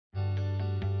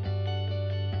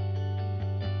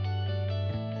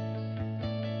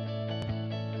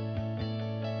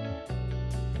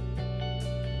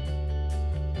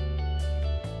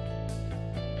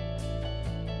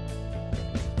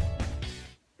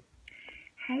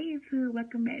Hey YouTube,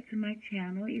 welcome back to my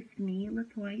channel. It's me,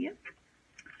 Latoya.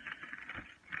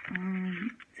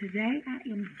 Today I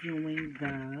am doing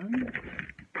the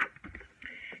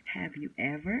Have You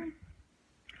Ever?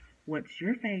 What's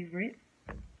your favorite?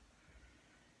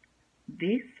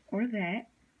 This or that?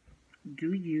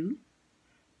 Do you?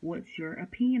 What's your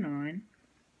opinion on?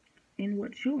 And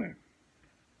what's your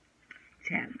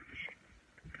challenge?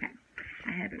 Okay.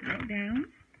 I have it wrote down.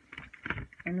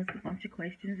 And it's a bunch of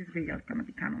questions. This video is going to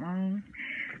be kind of long,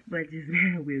 but just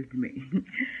bear with me,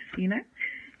 you know?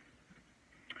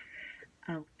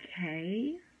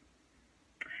 Okay.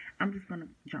 I'm just going to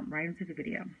jump right into the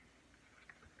video.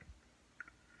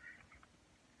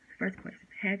 First question.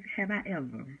 Have I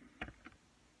ever?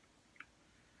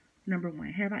 Number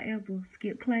one, have I ever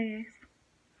skipped class?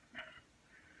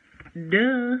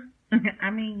 Duh. I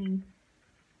mean,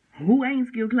 who ain't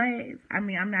skipped class? I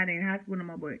mean, I'm not in high school no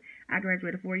more, but I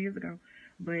graduated 4 years ago.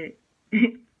 But,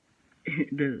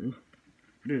 duh.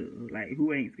 Like,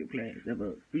 who ain't skipped class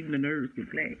ever? Even the nerds skip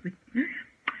class.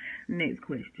 Next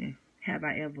question. Have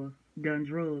I ever done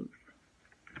drugs?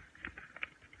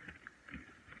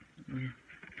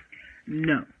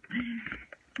 No.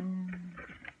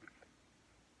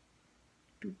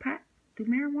 Do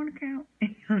marijuana count?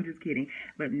 I'm just kidding.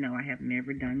 But no, I have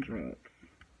never done drugs.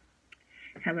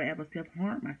 Have I ever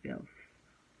self-harmed myself?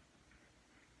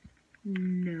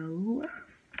 No.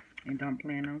 And don't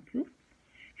plan on to.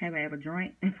 Have I ever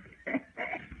drank?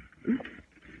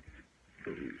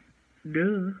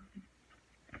 Duh.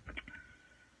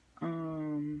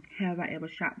 Have I ever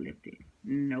shoplifted?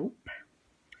 Nope.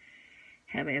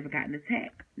 Have I ever gotten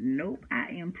attacked? Nope.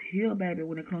 I am pure, baby,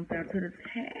 when it comes down to the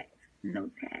tax. No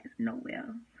tax,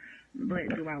 nowhere. But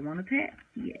do I want a tax?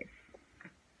 Yes.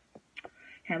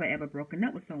 Have I ever broken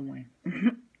up with someone?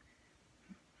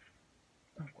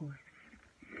 Of course.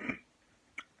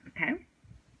 Okay.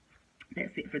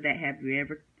 That's it for that have you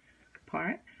ever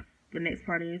part. The next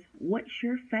part is, what's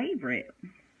your favorite?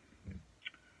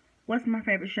 What's my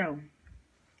favorite show?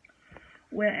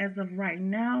 Well, as of right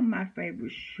now, my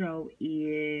favorite show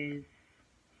is,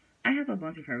 I have a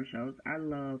bunch of favorite shows. I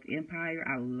love Empire.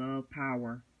 I love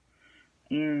Power.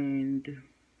 And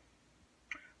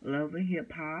Love and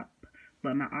Hip Hop.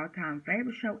 But my all-time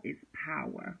favorite show is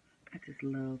Power. I just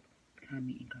love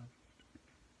Tommy and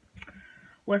Ghost.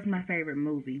 What's my favorite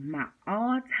movie? My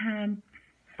all-time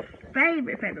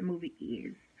favorite movie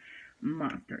is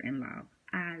Monster-in-Law.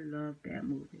 I love that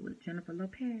movie with Jennifer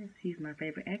Lopez. She's my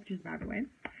favorite actress, by the way.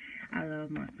 I love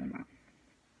Monster-in-Law.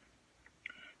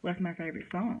 What's my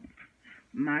favorite song?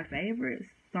 My favorite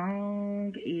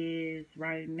song is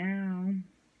right now,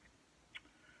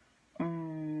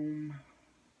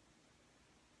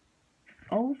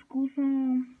 old school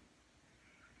song,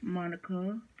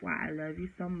 Monica, Why I Love You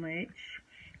So Much,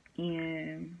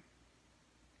 and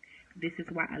This Is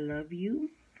Why I Love You.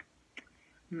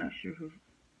 I'm not sure who's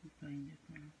saying this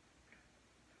one.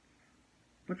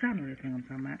 But y'all know the thing I'm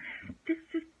talking about. This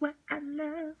is why I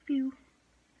love you.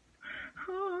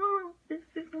 Oh, this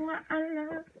is why I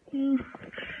love you.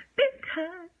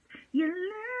 Because you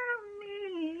love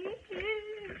me.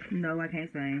 No, I can't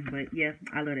sing, but yeah,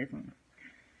 I love that song.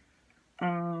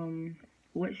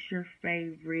 What's your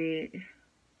favorite?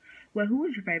 Well, who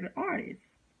is your favorite artist?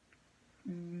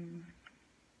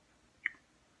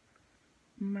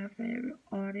 My favorite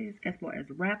artist, as far as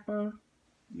rapper,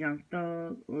 Young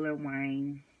Thug, Lil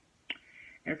Wayne.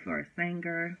 As far as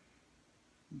singer,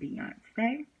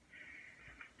 Beyonce.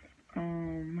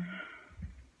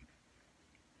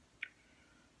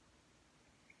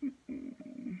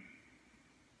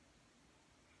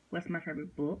 What's my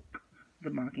favorite book? The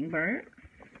Mockingbird.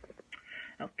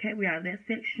 Okay, we are in that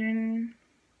section.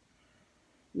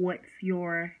 What's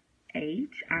your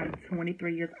age? I'm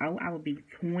 23 years old. I will be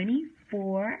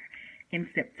 24 in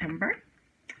September.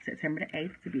 September the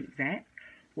 8th to be exact.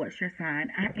 What's your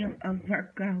sign? I am a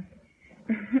Virgo.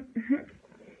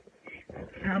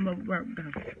 I'm a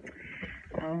Virgo.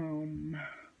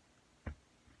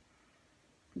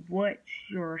 What's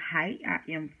your height? I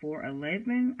am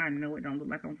 4'11". I know it don't look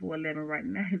like I'm 4'11" right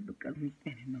now. It's because I'm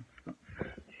standing on something.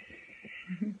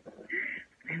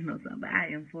 But I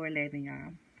am 4'11",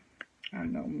 y'all. I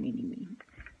know, me.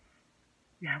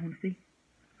 Y'all want to see?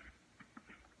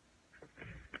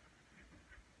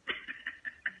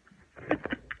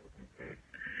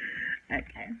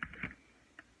 Okay.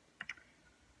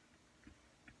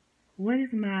 What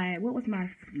was my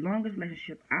longest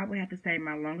relationship? I would have to say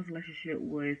my longest relationship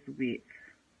was with,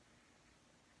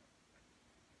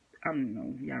 I don't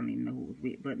know, y'all don't even know who it was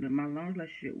with, but my longest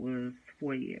relationship was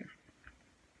 4 years.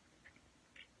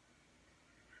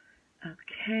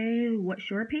 Okay, what's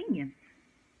your opinion?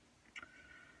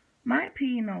 My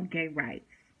opinion on gay rights.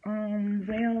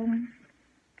 Well,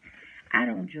 I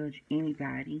don't judge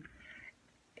anybody.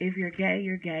 If you're gay,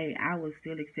 you're gay. I will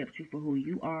still accept you for who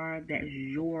you are. That's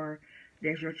your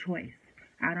choice.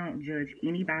 I don't judge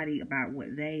anybody about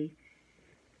what their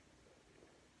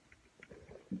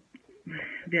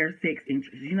sex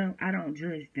interests. I don't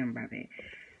judge them by that.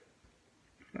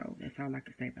 So that's all I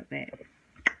can say about that.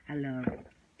 I love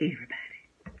everybody.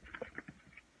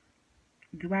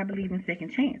 Do I believe in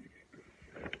second chances?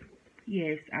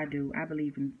 Yes, I do. I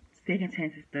believe in second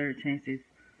chances, third chances,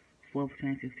 fourth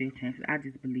chances, fifth chances. I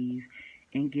just believe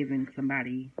in giving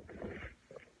somebody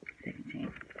second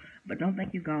chance. But don't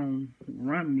think you're gonna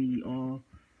run me uh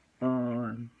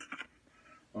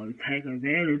or take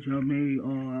advantage of me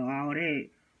or all that.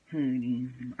 Honey,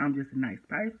 I'm just a nice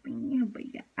person. But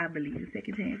yeah, I believe in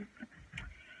second chances.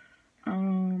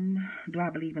 Do I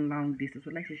believe in long distance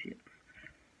relationships?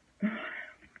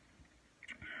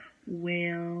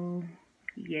 Well,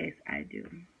 yes, I do.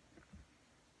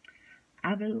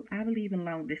 I believe in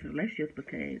long distance relationships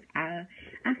because I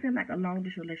feel like a long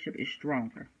distance relationship is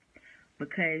stronger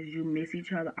because you miss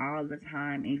each other all the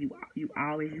time and you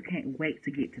can't wait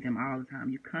to get to them all the time.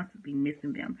 You're constantly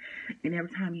missing them, and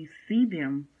every time you see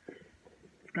them,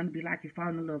 it's gonna be like you're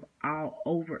falling in love all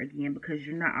over again because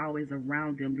you're not always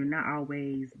around them. You're not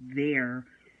always there,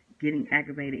 getting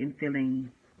aggravated and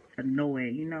feeling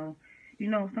annoyed.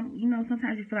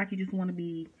 Sometimes you feel like you just want to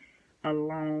be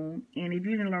alone, and if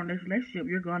you're in a long distance relationship,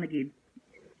 you're gonna get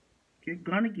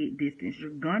distance.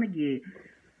 You're gonna get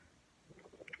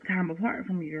time apart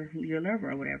from your lover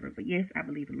or whatever. But yes, I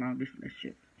believe in long distance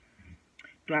relationships.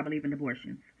 Do I believe in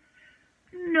abortions?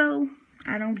 No,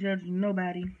 I don't judge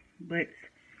nobody, but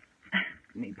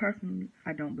me personally,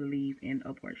 I don't believe in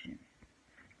abortion.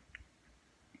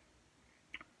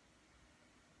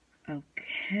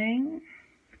 Okay,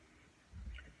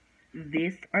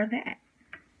 this or that.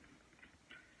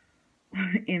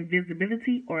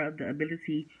 Invisibility or the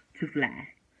ability to fly.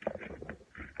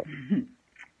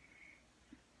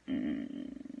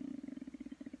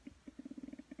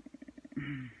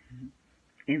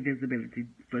 Invisibility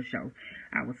for sure.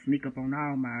 I would sneak up on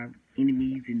all my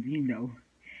enemies, and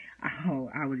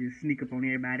I would just sneak up on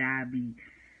everybody. I'd be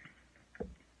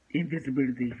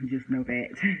invisibility. Just know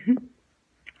that.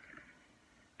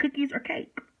 Cookies or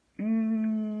cake?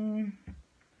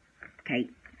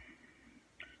 Cake.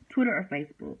 Twitter or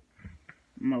Facebook?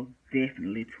 Most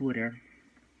definitely Twitter.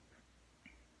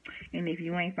 And if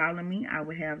you ain't following me, I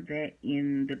will have that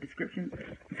in the description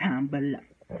down below.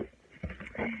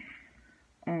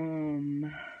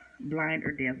 Blind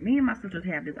or deaf? Me and my sisters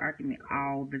have this argument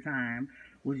all the time.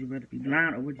 Would you rather be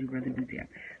blind or would you rather be deaf?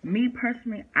 Me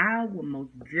personally, I would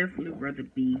most definitely rather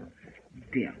be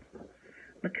deaf.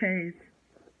 Because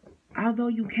although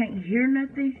you can't hear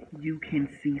nothing, you can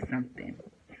see something.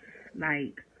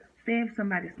 Like, say if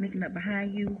somebody's sneaking up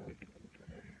behind you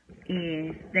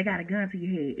and they got a gun to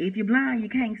your head. If you're blind, you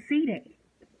can't see that.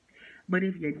 But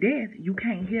if you're deaf, you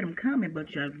can't hear them coming,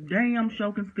 but you damn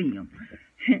sure can see them.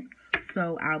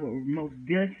 So I would most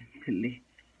definitely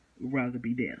rather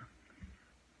be deaf.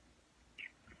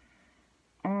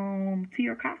 Tea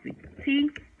or coffee? Tea,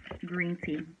 green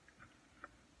tea.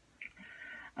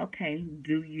 Okay,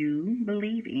 do you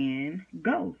believe in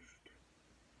ghosts?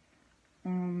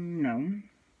 No.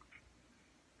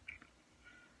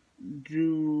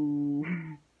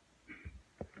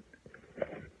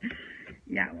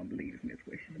 Y'all won't believe this next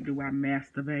question. Do I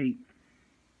masturbate?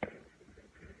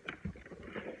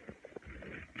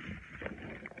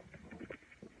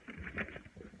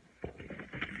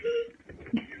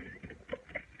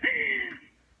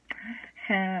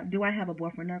 Do I have a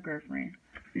boyfriend or girlfriend?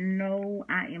 No,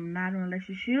 I am not in a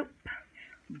relationship,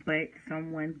 but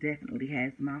someone definitely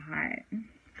has my heart.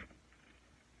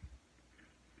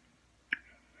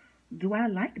 Do I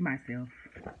like myself?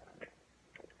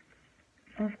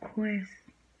 Of course,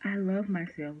 I love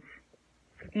myself.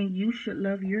 And you should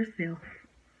love yourself.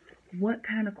 What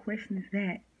kind of question is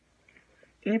that?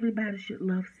 Everybody should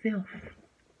love self.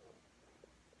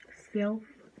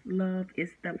 Self-love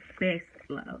is the best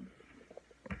love.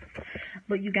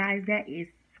 But you guys, that is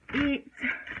it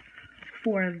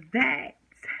for that,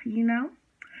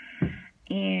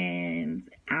 And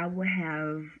I will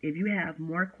have, if you have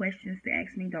more questions to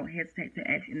ask me, don't hesitate to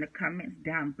ask in the comments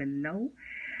down below.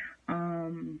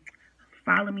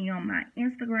 Follow me on my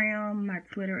Instagram, my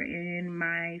Twitter, and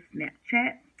my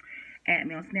Snapchat. Add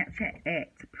me on Snapchat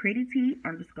at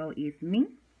prettyt_is_me.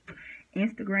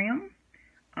 Instagram,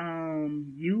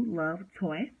 you love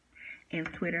toy. And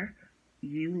Twitter,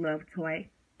 you love toy_.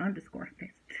 That's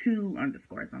 2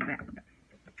 underscores on that one.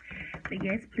 But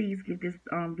yes, please give this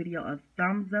video a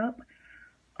thumbs up.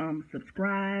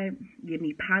 Subscribe. Give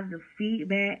me positive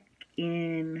feedback.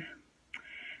 And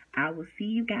I will see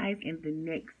you guys in the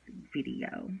next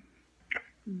video.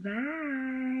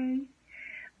 Bye.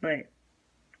 But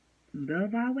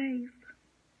love always.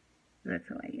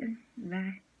 Latoya.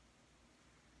 Bye.